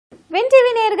Win TV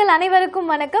நேயர்கள் அனைவருக்கும்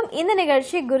வணக்கம். இந்த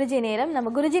நிகழ்ச்சி குருஜி நேரம்.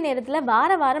 நம்ம குருஜி நேரத்துல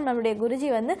வாரம் நம்மளுடைய குருஜி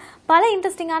வந்து பல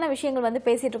இன்ட்ரெஸ்டிங்கான விஷயங்கள் வந்து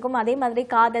பேசிட்டு இருக்கோம். அதே மாதிரி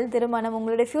காதல், திருமணம்,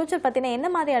 உங்களுடைய ஃபியூச்சர் பத்தின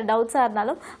என்ன மாதிரியான டவுட்ஸா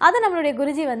இருந்தாலும் அதை நம்மளுடைய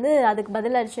குருஜி வந்து அதுக்கு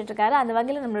பதில் அளிச்சிட்டு இருக்காரு. அந்த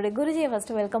வகையில் நம்மளுடைய குருஜியை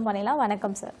ஃபர்ஸ்ட் வெல்கம் பண்ணிடலாம்.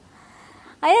 வணக்கம் சார்.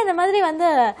 ஐயா, இந்த மாதிரி வந்து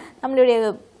நம்மளுடைய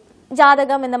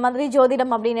ஜாதகம், இந்த மாதிரி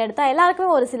ஜோதிடம் அப்படின்னு எடுத்தா எல்லாருக்குமே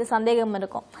ஒரு சில சந்தேகம்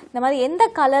இருக்கும். இந்த மாதிரி எந்த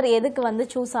கலர் எதுக்கு வந்து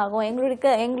சூஸ் ஆகும்,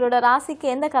 எங்களோட ராசிக்கு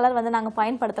எந்த கலர் வந்து நாங்க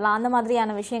பயன்படுத்தலாம், அந்த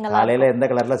மாதிரியான விஷயங்கள் காலையில எந்த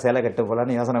கலர்ல சேலை கட்டு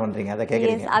போலான்னு யோசனை பண்றீங்க, அதை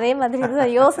கேக்குறீங்க. அதே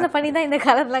மாதிரி யோசனை பண்ணி தான் இந்த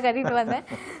கலர்லாம் கட்டிட்டு வந்தேன்.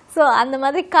 ஸோ அந்த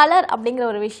மாதிரி கலர் அப்படிங்கிற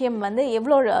ஒரு விஷயம் வந்து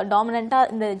எவ்வளவு டாமினண்டா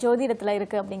இந்த ஜோதிடத்துல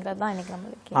இருக்கு அப்படிங்கிறது தான் எனக்கு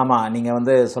நம்மளுக்கு. ஆமா, நீங்க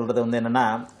வந்து சொல்றது வந்து என்னன்னா,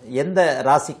 எந்த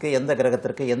ராசிக்கு எந்த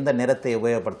கிரகத்திற்கு எந்த நிறத்தை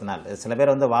உபயோகப்படுத்தினால், சில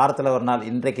பேர் வந்து வாரத்துல ஒரு நாள்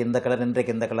இன்றைக்கு இந்த கலர்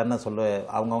இன்றைக்கு இந்த கலர்னு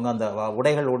அவங்கவுங்க அந்த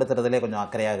உடைகள் உடுத்துறதுலே கொஞ்சம்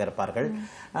அக்கறையாக இருப்பார்கள்.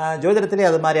 ஜோதிடத்திலே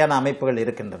அது மாதிரியான அமைப்புகள்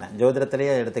இருக்கின்றன.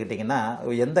 ஜோதிடத்திலேயே எடுத்துக்கிட்டிங்கன்னா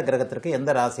எந்த கிரகத்திற்கு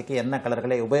எந்த ராசிக்கு என்ன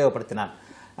கலர்களை உபயோகப்படுத்தினால்,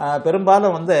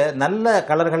 பெரும்பாலும் வந்து நல்ல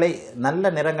கலர்களை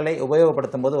நல்ல நிறங்களை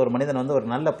உபயோகப்படுத்தும் போது ஒரு மனிதன் வந்து ஒரு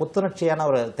நல்ல புத்துணர்ச்சியான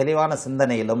ஒரு தெளிவான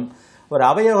சிந்தனையிலும், ஒரு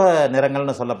அவயோக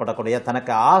நிறங்கள்னு சொல்லப்படக்கூடிய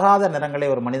தனக்கு ஆகாத நிறங்களை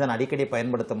ஒரு மனிதன் அடிக்கடி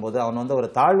பயன்படுத்தும் போது அவன் வந்து ஒரு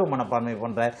தாழ்வு மனப்பான்மை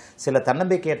போன்ற சில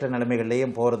தன்னம்பிக்கையற்ற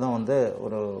நிலைமைகள்லையும் போகிறதும் வந்து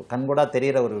ஒரு கண்கூடா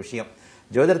தெரிகிற ஒரு விஷயம்.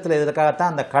 ஜோதிடத்தில்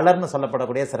இதற்காகத்தான் அந்த கலர்னு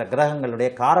சொல்லப்படக்கூடிய சில கிரகங்களுடைய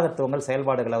காரகத்துவங்கள்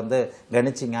செயல்பாடுகளை வந்து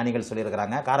கணிச்சு ஞானிகள்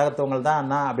சொல்லியிருக்கிறாங்க. காரகத்துவங்கள் தான்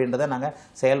என்ன அப்படின்றத நாங்கள்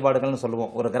செயல்பாடுகள்னு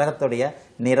சொல்லுவோம். ஒரு கிரகத்துடைய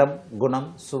நிறம், குணம்,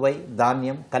 சுவை,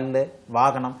 தானியம், கல்,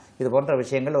 வாகனம், இது போன்ற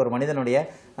விஷயங்கள் ஒரு மனிதனுடைய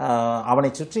அவனை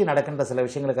சுற்றி நடக்கின்ற சில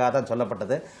விஷயங்களுக்காக தான்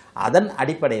சொல்லப்பட்டது. அதன்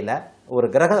அடிப்படையில் ஒரு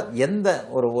கிரகம்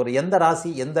எந்த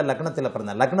ராசி எந்த லக்னத்தில்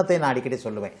பிறந்த, லக்னத்தை நான் அடிக்கடி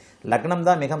சொல்லுவேன். லக்னம்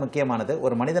தான் மிக முக்கியமானது.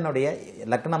 ஒரு மனிதனுடைய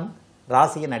லக்னம்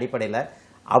ராசியின் அடிப்படையில்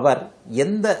அவர்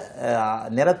எந்த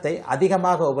நிறத்தை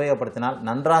அதிகமாக உபயோகப்படுத்தினால்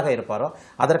நன்றாக இருப்பாரோ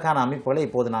அதற்கான அமைப்புகளை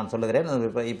இப்போது நான் சொல்லுகிறேன்.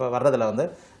 இப்போ வர்றதில் வந்து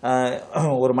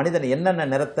ஒரு மனிதன் என்னென்ன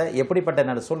நிறத்தை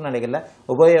எப்படிப்பட்ட சூழ்நிலைகளில்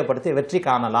உபயோகப்படுத்தி வெற்றி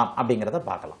காணலாம் அப்படிங்கிறத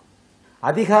பார்க்கலாம்.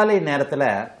 அதிகாலை நேரத்தில்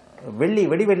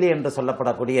வெள்ளி என்று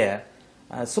சொல்லப்படக்கூடிய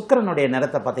சுக்கிரனுடைய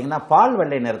நிறத்தை பார்த்தீங்கன்னா பால்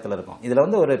வெள்ளை நிறத்தில் இருக்கும். இதில்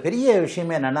வந்து ஒரு பெரிய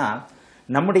விஷயமே என்னென்னா,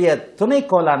 நம்முடைய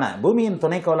துணைக்கோளான பூமியின்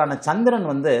துணைக்கோளான சந்திரன்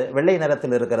வந்து வெள்ளை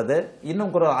நிறத்தில் இருக்கிறது.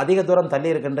 இன்னும் அதிக தூரம் தள்ளி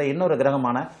இருக்கின்ற இன்னொரு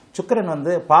கிரகமான சுக்கிரன்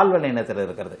வந்து பால் வெள்ளை நிறத்தில்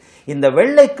இருக்கிறது. இந்த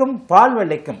வெள்ளைக்கும் பால்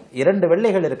வெள்ளைக்கும் இரண்டு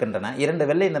வெள்ளைகள் இருக்கின்றன, இரண்டு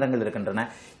வெள்ளை நிறங்கள் இருக்கின்றன.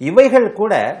 இவைகள்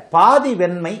கூட பாதி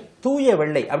வெண்மை தூய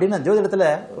வெள்ளை அப்படின்னு ஜோதிடத்தில்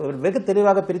வெகு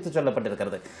தெளிவாக பிரித்து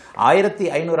சொல்லப்பட்டிருக்கிறது.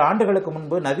 1500 ஆண்டுகளுக்கு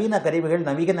முன்பு நவீன கருவிகள்,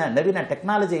 நவீன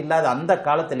டெக்னாலஜி இல்லாத அந்த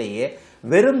காலத்திலேயே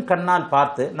வெறும் கண்ணால்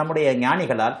பார்த்து நம்முடைய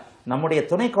ஞானிகளால் நம்முடைய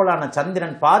துணைக்கோளான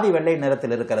சந்திரன் பாதி வெள்ளை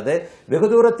நிறத்தில் இருக்கிறது, வெகு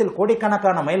தூரத்தில்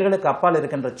கோடிக்கணக்கான மைல்களுக்கு அப்பால்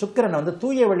இருக்கின்ற சுக்கிரன் வந்து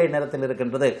தூய வெள்ளை நிறத்தில்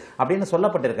இருக்கின்றது அப்படின்னு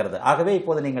சொல்லப்பட்டிருக்கிறது. ஆகவே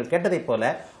இப்போது நீங்கள் கேட்டதைப்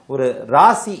போல ஒரு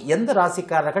ராசி, எந்த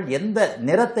ராசிக்காரர்கள் எந்த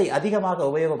நிறத்தை அதிகமாக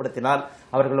உபயோகப்படுத்தினால்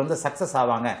அவர்கள் வந்து சக்சஸ்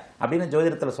ஆவாங்க அப்படின்னு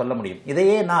ஜோதிடத்தில் சொல்ல முடியும்.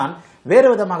 இதையே நான் வேறு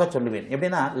விதமாக சொல்லுவேன்.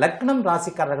 எப்படின்னா, லக்னம்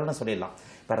ராசிக்காரர்கள்னு சொல்லிடலாம்.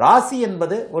 இப்போ ராசி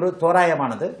என்பது ஒரு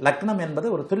தோராயமானது, லக்னம் என்பது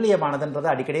ஒரு துல்லியமானதுன்றது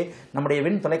அடிக்கடி நம்முடைய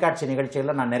வின் தொலைக்காட்சி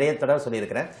நிகழ்ச்சிகளில் நான் நிறைய தடவை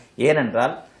சொல்லியிருக்கிறேன்.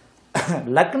 ஏனென்றால்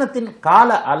லக்னத்தின்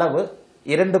கால அளவு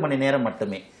 2 மணி நேரம்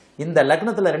மட்டுமே. இந்த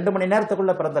லக்னத்தில் 2 மணி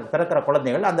நேரத்துக்குள்ள பிறக்கிற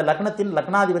குழந்தைகள் அந்த லக்னத்தின்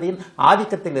லக்னாதிபதியின்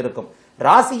ஆதிக்கத்தில் இருக்கும்.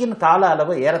 ராசியின் கால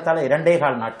அளவு ஏறத்தாழ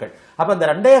 2.25 நாட்கள். அப்ப அந்த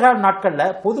 2.25 நாட்கள்ல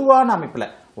பொதுவான அமைப்புல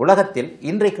உலகத்தில்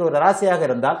இன்றைக்கு ஒரு ராசியாக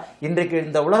இருந்தால் இன்றைக்கு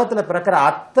இந்த உலகத்தில் பிறக்கிற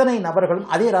அத்தனை நபர்களும்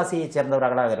அதே ராசியை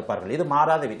சேர்ந்தவர்களாக இருப்பார்கள். இது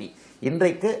மாறாத விதி.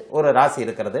 இன்றைக்கு ஒரு ராசி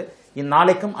இருக்கிறது,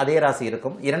 இந்நாளைக்கும் அதே ராசி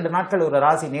இருக்கும். 2 நாட்கள் ஒரு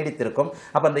ராசி நீடித்திருக்கும்.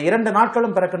 அப்ப அந்த 2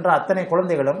 நாட்களும் பிறக்கின்ற அத்தனை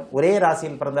குழந்தைகளும் ஒரே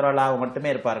ராசியில் பிறந்தவர்களாக மட்டுமே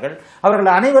இருப்பார்கள்.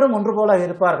 அவர்கள் அனைவரும் ஒன்று போல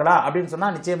இருப்பார்களா அப்படின்னு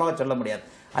சொன்னா நிச்சயமாக சொல்ல முடியாது.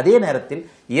 அதே நேரத்தில்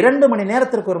 2 மணி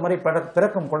நேரத்திற்கு ஒரு முறை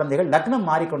பிறக்கும் குழந்தைகள் லக்னம்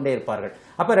மாறிக்கொண்டே இருப்பார்கள்.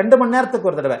 அப்ப 2 மணி நேரத்துக்கு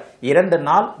ஒரு தடவை 2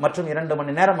 நாள் மற்றும் 2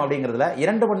 மணி நேரம் அப்படிங்கிறதுல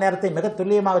 2 மணி நேரத்தை மிக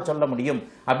துல்லியமாக சொல்ல முடியும்.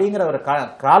 அப்படிங்கிற ஒரு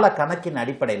கால கணக்கின்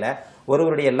அடிப்படையில்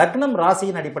ஒருவருடைய லக்னம்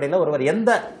ராசியின் அடிப்படையில் ஒருவர்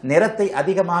எந்த நிறத்தை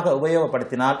அதிகமாக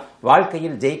உபயோகப்படுத்தினால்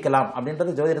வாழ்க்கையில் ஜெயிக்கலாம்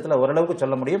அப்படின்றது ஜோதிடத்தில் ஓரளவுக்கு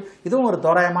சொல்ல முடியும். இதுவும் ஒரு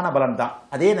தோராயமான பலன் தான்.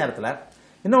 அதே நேரத்தில்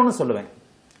இன்னொன்று சொல்லுவேன்.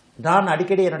 நான்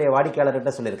அடிக்கடி என்னுடைய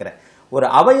வாடிக்கையாளர்கிட்ட சொல்லியிருக்கிறேன், ஒரு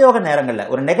அவயோக நேரங்களில்,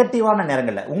 ஒரு நெகட்டிவான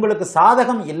நேரங்களில், உங்களுக்கு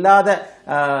சாதகம்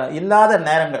இல்லாத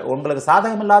நேரங்கள், உங்களுக்கு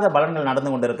சாதகம் இல்லாத பலன்கள்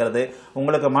நடந்து கொண்டிருக்கிறது,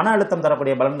 உங்களுக்கு மன அழுத்தம்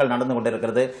தரக்கூடிய பலன்கள் நடந்து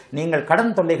கொண்டிருக்கிறது, நீங்கள்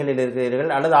கடன் தொல்லைகளில்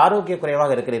இருக்கிறீர்கள், அல்லது ஆரோக்கிய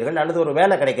குறைவாக இருக்கிறீர்கள், அல்லது ஒரு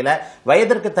வேலை கிடைக்கல,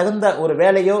 வயதிற்கு தகுந்த ஒரு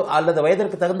வேலையோ அல்லது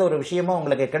வயதிற்கு தகுந்த ஒரு விஷயமோ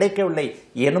உங்களுக்கு கிடைக்கவில்லை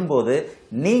எனும்போது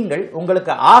நீங்கள்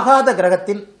உங்களுக்கு ஆகாத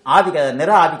கிரகத்தின்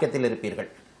நிற ஆதிக்கத்தில் இருப்பீர்கள்.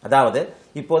 அதாவது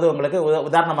இப்போது உங்களுக்கு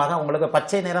உதாரணமாக உங்களுக்கு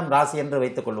பச்சை நிறம் ராசி என்று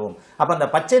வைத்துக் கொள்வோம். அப்ப அந்த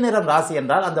பச்சை நிறம் ராசி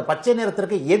என்றால் அந்த பச்சை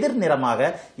நிறத்திற்கு எதிர் நிறமாக,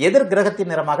 எதிர்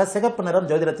கிரகத்தின் நிறமாக சிகப்பு நிறம்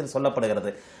ஜோதிடத்தில்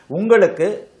சொல்லப்படுகிறது. உங்களுக்கு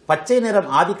பச்சை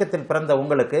நிறம் ஆதிக்கத்தில் பிறந்த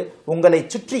உங்களுக்கு உங்களை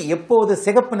சுற்றி எப்போது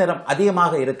சிகப்பு நிறம்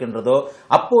அதிகமாக இருக்கின்றதோ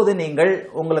அப்போது நீங்கள்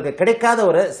உங்களுக்கு கிடைக்காத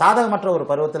ஒரு சாதகமற்ற ஒரு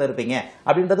பருவத்தில் இருப்பீங்க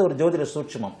அப்படின்றது ஒரு ஜோதிட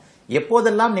சூட்சுமம்.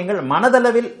 எப்போதெல்லாம் நீங்கள்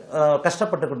மனதளவில்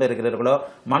கஷ்டப்பட்டு கொண்டு இருக்கிறீர்களோ,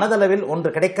 மனதளவில் ஒன்று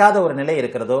கிடைக்காத ஒரு நிலை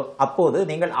இருக்கிறதோ அப்போது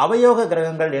நீங்கள் அவயோக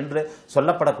கிரகங்கள் என்று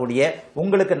சொல்லப்படக்கூடிய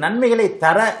உங்களுக்கு நன்மைகளை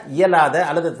தர இயலாத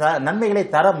அல்லது நன்மைகளை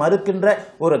தர மறுக்கின்ற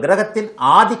ஒரு கிரகத்தின்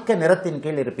ஆதிக்க நிறத்தின்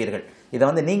கீழ் இருப்பீர்கள். இதை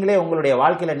வந்து நீங்களே உங்களுடைய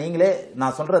வாழ்க்கையில நீங்களே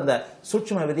நான் சொல்ற இந்த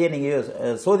சூட்சும விதியை நீங்க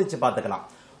சோதிச்சு பார்த்துக்கலாம்.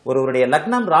 ஒருவருடைய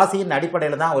லக்னம் ராசியின்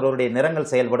அடிப்படையில் தான் ஒருவருடைய நிறங்கள்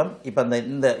செயல்படும். இப்ப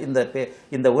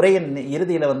இந்த உரையின்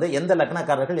இறுதியில வந்து எந்த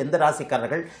லக்னக்காரர்கள், எந்த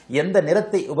ராசிக்காரர்கள் எந்த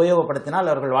நிறத்தை உபயோகப்படுத்தினால்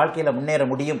அவர்கள் வாழ்க்கையில முன்னேற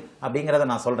முடியும் அப்படிங்கறத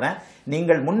நான் சொல்றேன்.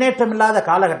 நீங்கள் முன்னேற்றம் இல்லாத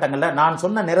காலகட்டங்களில் நான்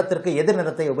சொன்ன நிறத்திற்கு எதிர்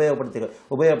நிறத்தை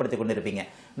உபயோகப்படுத்தி கொண்டிருப்பீங்க.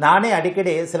 நானே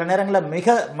அடிக்கடி சில நேரங்களில்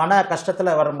மிக மன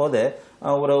கஷ்டத்துல வரும்போது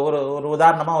ஒரு ஒரு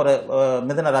உதாரணமா ஒரு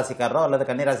மிதுன ராசிக்காரரோ அல்லது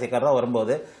கன்னி ராசிக்காரரோ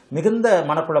வரும்போது மிகுந்த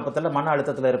மனக்குழப்பத்தில் மன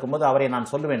அழுத்தத்தில் இருக்கும்போது அவரை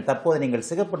நான் சொல்லுவேன், தற்போது நீங்கள்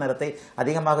சிகப்பு நிறத்தை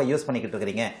அதிகமாக யூஸ் பண்ணிக்கிட்டு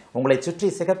இருக்கிறீங்க, உங்களை சுற்றி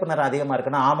சிகப்பு நிறம் அதிகமாக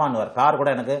இருக்குன்னா ஆமான்னுவார். கார்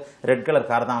கூட எனக்கு ரெட்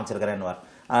கலர் கார் தான் வச்சிருக்கிறேன்னுவார்.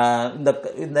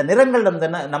 இந்த நிறங்கள்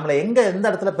நம்மளை எந்த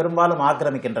இடத்துல பெரும்பாலும்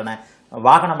ஆக்கிரமிக்கின்றன?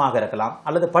 வாகனமாக இருக்கலாம்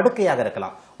அல்லது படுக்கையாக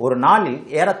இருக்கலாம். ஒரு நாளில்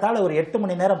ஏறத்தாழ ஒரு 8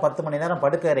 மணி நேரம் 10 மணி நேரம்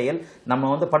படுக்கை அறையில் நம்ம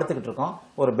வந்து படுத்துக்கிட்டு இருக்கோம்.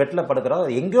 ஒரு பெட்ல படுக்கிறோம்,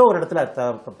 எங்கேயோ ஒரு இடத்துல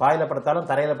பாயில படுத்தாலும்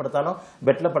தரையில படுத்தாலும்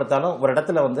பெட்ல படுத்தாலும் ஒரு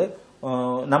இடத்துல வந்து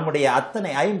நம்முடைய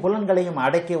அத்தனை ஐம்புலன்களையும்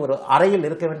அடக்கி ஒரு அறையில்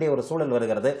இருக்க வேண்டிய ஒரு சூழல்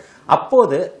வருகிறது.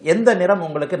 அப்போது எந்த நிறம்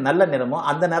உங்களுக்கு நல்ல நிறமோ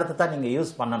அந்த நிறத்தை தான் நீங்க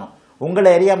யூஸ் பண்ணணும்.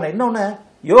 உங்களை அறியாமல். இன்னொன்னு,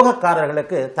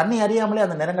 யோகக்காரர்களுக்கு தன்னை அறியாமலே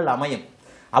அந்த நிறங்கள் அமையும்.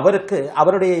 அவருக்கு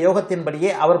அவருடைய யோகத்தின்படியே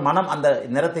அவர் மனம் அந்த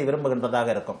நிறத்தை விரும்புகின்றதாக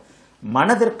இருக்கும்.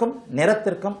 மனதிற்கும்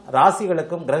நிறத்திற்கும்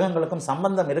ராசிகளுக்கும் கிரகங்களுக்கும்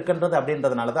சம்பந்தம் இருக்கின்றது.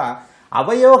 அப்படின்றதுனால தான்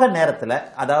அவயோக நேரத்தில்,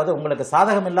 அதாவது உங்களுக்கு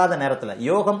சாதகம் இல்லாத நேரத்தில்,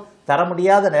 யோகம் தர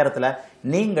முடியாத நேரத்தில்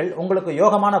நீங்கள் உங்களுக்கு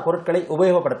யோகமான பொருட்களை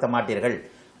உபயோகப்படுத்த மாட்டீர்கள்.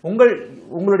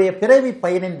 உங்களுடைய பிறவி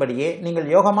பயனின்படியே நீங்கள்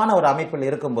யோகமான ஒரு அமைப்பில்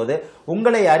இருக்கும்போது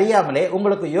உங்களை அறியாமலே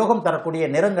உங்களுக்கு யோகம் தரக்கூடிய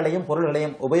நிறங்களையும்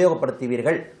பொருள்களையும்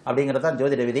உபயோகப்படுத்துவீர்கள் அப்படிங்கிறது தான்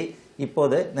ஜோதிட விதி.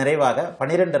 இப்போது நிறைவாக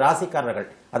 12 ராசிக்காரர்கள்,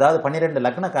 அதாவது 12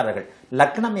 லக்னக்காரர்கள்.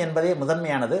 லக்னம் என்பதே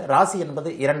முதன்மையானது, ராசி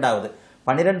என்பது இரண்டாவது.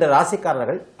 12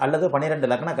 ராசிக்காரர்கள் அல்லது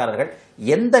 12 லக்னக்காரர்கள்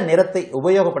எந்த நிறத்தை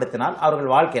உபயோகப்படுத்தினால்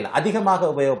அவர்கள் வாழ்க்கையில் அதிகமாக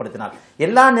உபயோகப்படுத்தினால்,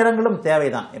 எல்லா நிறங்களும்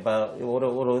தேவைதான். இப்ப ஒரு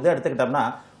இதை எடுத்துக்கிட்டோம்னா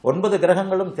 9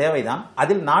 கிரகங்களும் தேவைதான்.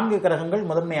 அதில் 4 கிரகங்கள்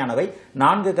முதன்மையானவை,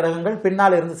 4 கிரகங்கள்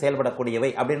பின்னால் இருந்து செயல்படக்கூடியவை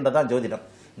அப்படின்றதான் ஜோதிடம்.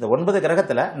 இந்த 9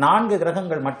 கிரகத்துல 4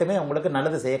 கிரகங்கள் மட்டுமே உங்களுக்கு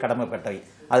நல்லது செய்ய கடமைப்பட்டவை.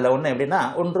 அதுல ஒண்ணு எப்படின்னா,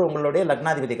 ஒன்று உங்களுடைய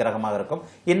லக்னாதிபதி கிரகமாக இருக்கும்,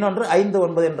 இன்னொன்று 5,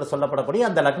 9 என்று சொல்லப்படக்கூடிய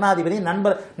அந்த லக்னாதிபதி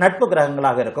நட்பு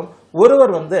கிரகங்களாக இருக்கும்.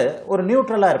 ஒருவர் வந்து ஒரு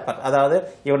நியூட்ரலா இருப்பார், அதாவது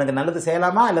இவனுக்கு நல்லது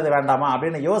செய்யலாமா அல்லது வேண்டாமா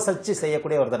அப்படின்னு யோசிச்சு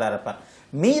செய்யக்கூடிய ஒருத்தராக இருப்பார்.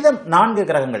 மீதம் 4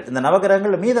 கிரகங்கள், இந்த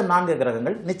நவகிரகங்கள் மீதம் 4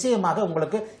 கிரகங்கள் நிச்சயமாக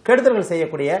உங்களுக்கு கெடுதல்கள்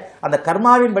செய்யக்கூடிய, அந்த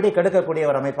கர்மாவின்படி கெடுக்கக்கூடிய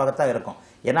ஒரு அமைப்பாகத்தான் இருக்கும்.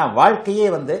 ஏன்னா வாழ்க்கையே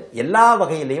வந்து எல்லா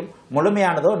வகையிலையும்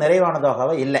முழுமையானதோ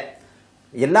நிறைவானதோகவோ இல்லை.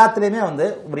 எல்லாத்திலையுமே வந்து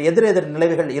ஒரு எதிர்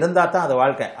நிலைவுகள் இருந்தா தான் அது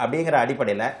வாழ்க்கை. அப்படிங்கிற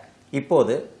அடிப்படையில்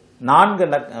இப்போது 4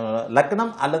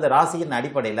 லக்னம் அல்லது ராசியின்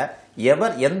அடிப்படையில்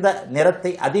எவர் எந்த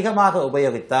நிறத்தை அதிகமாக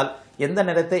உபயோகித்தால், எந்த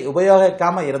நிறத்தை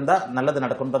உபயோகிக்காம இருந்தா நல்லது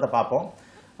நடக்கும்ன்றதை பார்ப்போம்.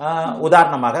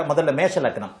 உதாரணமாக முதல்ல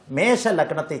மேஷ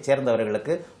லக்னத்தை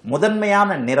சேர்ந்தவர்களுக்கு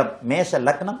முதன்மையான நிறம் மேஷ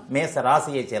லக்னம், மேஷ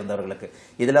ராசியை சேர்ந்தவர்களுக்கு.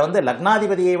 இதுல வந்து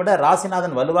லக்னாதிபதியை விட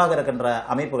ராசிநாதன் வலுவாக இருக்கின்ற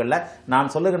அமைப்புகள்ல நான்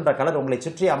சொல்லுகின்ற கலர் உங்களை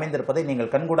சுற்றி அமைந்திருப்பதை நீங்கள்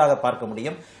கண்கூடாக பார்க்க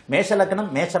முடியும். மேஷ லக்னம்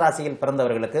மேஷ ராசியில்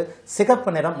பிறந்தவர்களுக்கு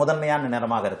சிகப்பு நிறம் முதன்மையான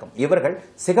நிறமாக இருக்கும். இவர்கள்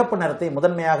சிகப்பு நிறத்தை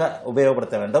முதன்மையாக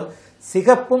உபயோகப்படுத்த வேண்டும்.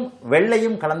 சிகப்பும்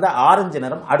வெள்ளையும் கலந்த ஆரஞ்சு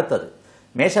நிறம் அடுத்தது.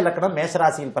 மேஷ லக்னம்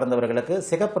மேஷராசியில் பிறந்தவர்களுக்கு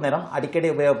சிகப்பு நிறம் அடிக்கடி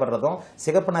உபயோகப்படுறதும்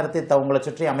சிகப்பு நிறத்தை உங்களை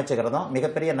சுற்றி அமைச்சுக்கிறதும்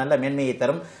மிகப்பெரிய நல்ல மேன்மையை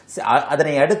தரும்.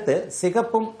 அதனை அடுத்து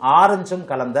சிகப்பும் ஆரஞ்சும்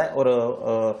கலந்த ஒரு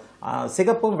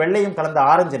சிகப்பும் வெள்ளையும் கலந்த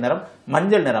ஆரஞ்சு நிறம்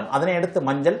மஞ்சள் நிறம், அதனை அடுத்து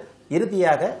மஞ்சள்,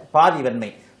 இறுதியாக பாதி வெண்மை.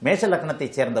 மேஷ லக்னத்தை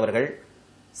சேர்ந்தவர்கள்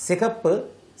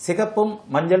சிகப்பும்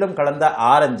மஞ்சளும் கலந்த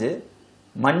ஆரஞ்சு,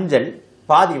 மஞ்சள்,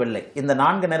 பாதி வெள்ளை, இந்த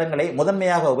 4 நிறங்களை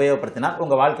முதன்மையாக உபயோகப்படுத்தினால்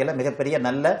உங்க வாழ்க்கையில மிகப்பெரிய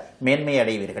நல்ல மேன்மையை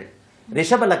அடைவீர்கள்.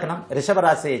 ரிஷப லக்னம்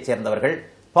ரிஷபராசியை சேர்ந்தவர்கள்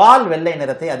பால் வெள்ளை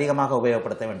நிறத்தை அதிகமாக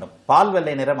உபயோகப்படுத்த வேண்டும். பால்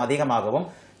வெள்ளை நிறம் அதிகமாகவும்,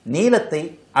 நீலத்தை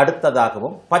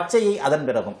அடுத்ததாகவும், பச்சையை அதன்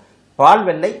பிறகும், பால்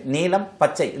வெள்ளை, நீலம்,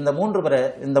 பச்சை, இந்த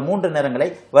 3 நிறங்களை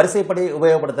வரிசைப்படி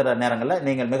உபயோகப்படுத்துகிற நேரங்களில்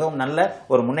நீங்கள் மிகவும் நல்ல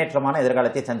ஒரு முன்னேற்றமான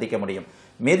எதிர்காலத்தை சந்திக்க முடியும்.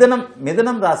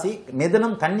 மிதுனம் ராசி,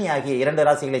 மிதுனம் கன்னி ஆகிய 2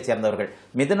 ராசிகளை சேர்ந்தவர்கள்,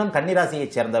 மிதுனம் கன்னி ராசியை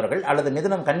சேர்ந்தவர்கள் அல்லது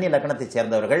மிதுனம் கன்னி லக்னத்தை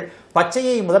சேர்ந்தவர்கள்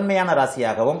பச்சையை முதன்மையான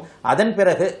ராசியாகவும், அதன்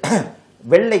பிறகு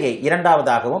வெள்ளையை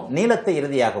இரண்டாவதாகவும் நீலத்தை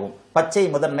இறுதியாகவும், பச்சை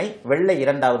முதன்மை, வெள்ளை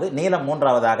இரண்டாவது, நீலம்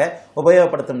மூன்றாவதாக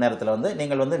உபயோகப்படுத்தும் நேரத்தில் வந்து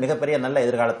நீங்கள் வந்து மிகப்பெரிய நல்ல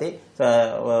எதிர்காலத்தை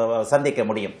சந்திக்க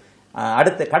முடியும்.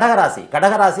 அடுத்து கடகராசி.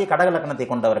 கடக லக்னத்தை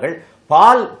கொண்டவர்கள்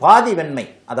பாதி வெண்மை,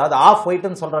 அதாவது ஆஃப்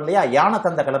ஒயிட்னு சொல்றோம் இல்லையா, யானை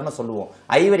தந்த கலர்னு சொல்லுவோம்,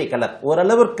 ஐவரி கலர்,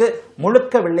 ஓரளவிற்கு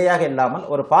முழுக்க வெள்ளையாக இல்லாமல்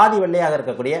ஒரு பாதி வெள்ளையாக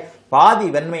இருக்கக்கூடிய பாதி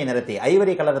வெண்மை நிறத்தை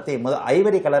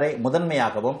ஐவரி கலரை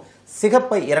முதன்மையாகவும்,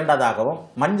 சிகப்பை இரண்டாவதாகவும்,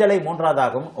 மஞ்சளை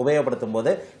மூன்றாவதாகவும் உபயோகப்படுத்தும்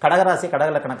போது கடகராசி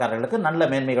கடக லக்னக்காரர்களுக்கு நல்ல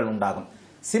மேன்மைகள் உண்டாகும்.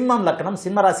 சிம்மம் லக்னம்,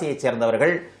 சிம்ம ராசியைச்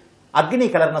சேர்ந்தவர்கள் அக்னி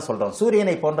கலர்னு சொல்றோம்,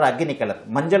 சூரியனை போன்ற அக்னி கலர்,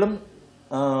 மஞ்சளும்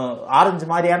ஆரஞ்சு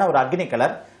மாதிரியான ஒரு அக்னி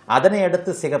கலர், அதனை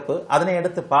அடுத்து சிகப்பு, அதனை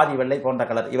அடுத்து பாதி வெள்ளை போன்ற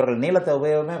கலர். இவர்கள் நீலத்தை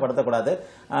உபயோகமே படுத்தக்கூடாது.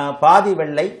 பாதி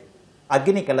வெள்ளை,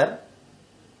 அக்னி கலர்,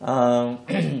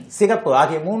 சிகப்பு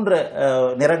ஆகிய 3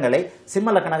 நிறங்களை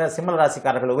சிம்ம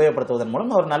ராசிக்காரர்கள் உபயோகப்படுத்துவதன்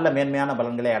மூலம் ஒரு நல்ல மேன்மையான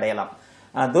பலன்களை அடையலாம்.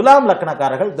 துலாம்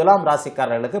லக்னக்காரர்கள், துலாம்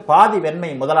ராசிக்காரர்களுக்கு பாதி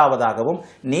வெண்மை முதலாவதாகவும்,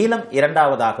 நீலம்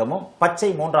இரண்டாவதாகவும், பச்சை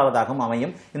மூன்றாவதாகவும்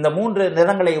அமையும். இந்த 3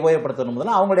 நிறங்களை உபயோகப்படுத்தும்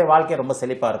போது அவங்களுடைய வாழ்க்கை ரொம்ப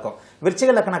செழிப்பா இருக்கும்.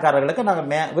 விருச்சிக லக்னக்காரர்களுக்கு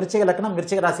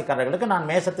விருச்சிக ராசிக்காரர்களுக்கு நான்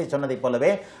மேஷத்தை சொன்னதை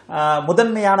போலவே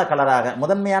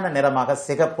முதன்மையான நிறமாக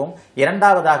சிகப்பும்,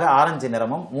 இரண்டாவதாக ஆரஞ்சு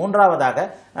நிறமும், மூன்றாவதாக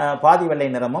பாதி வெள்ளை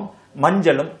நிறமும்,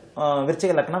 மஞ்சளும்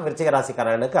விருச்சிக லக்னம் விருச்சிக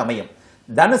ராசிக்காரர்களுக்கு அமையும்.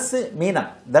 தனுசு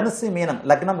மீனம்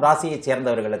லக்னம் ராசியை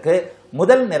சேர்ந்தவர்களுக்கு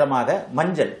முதல் நிறமாக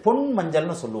மஞ்சள், பொன்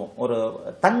மஞ்சள்னு சொல்லுவோம், ஒரு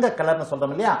தங்க கலர்னு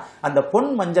சொல்றோம் இல்லையா, அந்த பொன்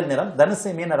மஞ்சள் நிறம் தனுசு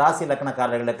மீன ராசி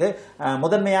லக்னக்காரர்களுக்கு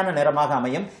முதன்மையான நிறமாக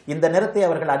அமையும். இந்த நிறத்தை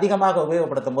அவர்கள் அதிகமாக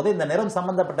உபயோகப்படுத்தும் போது, இந்த நிறம்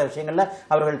சம்பந்தப்பட்ட விஷயங்கள்ல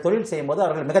அவர்கள் தொழில் செய்யும் போது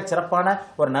அவர்கள் மிகச் சிறப்பான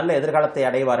ஒரு நல்ல எதிர்காலத்தை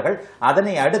அடைவார்கள்.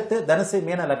 அதனை அடுத்து தனுசு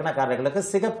மீன லக்னக்காரர்களுக்கு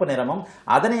சிகப்பு நிறமும்,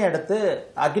 அதனை அடுத்து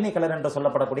அக்னி கலர் என்று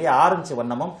சொல்லப்படக்கூடிய ஆரஞ்சு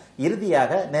வண்ணமும்,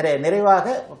 இறுதியாக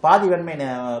நிறைவாக பாதி வெண்மை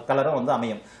கலரும் வந்து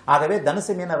அமையும். ஆகவே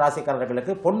தனுசு மீன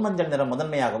ராசிக்காரர்களுக்கு பொன் மஞ்சள் நிறம்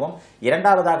முதன்மையாகவும்,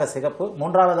 இரண்டாவதாக சிகப்பு,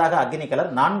 மூன்றாவதாக அக்னி கலர்,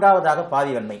 நான்காவதாக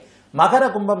பாதி வெண்மை. மகர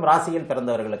கும்பம் ராசியில்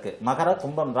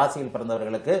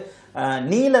பிறந்தவர்களுக்கு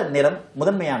நீல நிறம்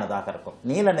முதன்மையானதாக இருக்கும்.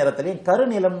 நீல நிறத்திலையும்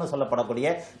கருநீலம்னு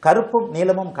சொல்லப்படக்கூடிய கருப்பும்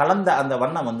நீலமும் கலந்த அந்த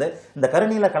வண்ணம் வந்து இந்த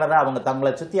கருநீல கலரை அவங்க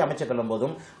தங்களை சுற்றி அமைச்சுக் கொள்ளும்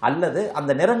போதும், அல்லது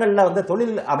அந்த நிறங்களில் வந்து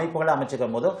தொழில் அமைப்புகளை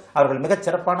அமைச்சுக்கும் போதும் அவர்கள் மிகச்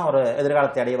சிறப்பான ஒரு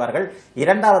எதிர்காலத்தை அடைவார்கள்.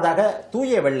 இரண்டாவதாக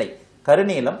தூய வெள்ளை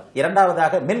கருநீலம்,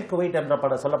 இரண்டாவதாக மில்க் ஒயிட்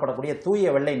என்ற சொல்லப்படக்கூடிய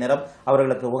தூய வெள்ளை நிறம்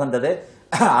அவர்களுக்கு உகந்தது.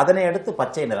 அதனை அடுத்து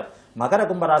பச்சை நிறம். மகர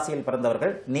கும்ப ராசியில்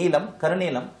பிறந்தவர்கள் நீலம்,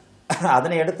 கருநீலம்,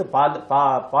 அதனை அடுத்து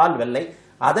பால் வெள்ளை,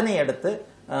 அதனை அடுத்து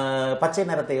பச்சை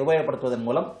நிறத்தை உபயோகப்படுத்துவதன்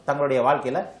மூலம் தங்களுடைய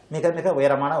வாழ்க்கையில மிக மிக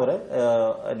உயரமான ஒரு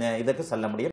இதுக்கு செல்ல முடியும்.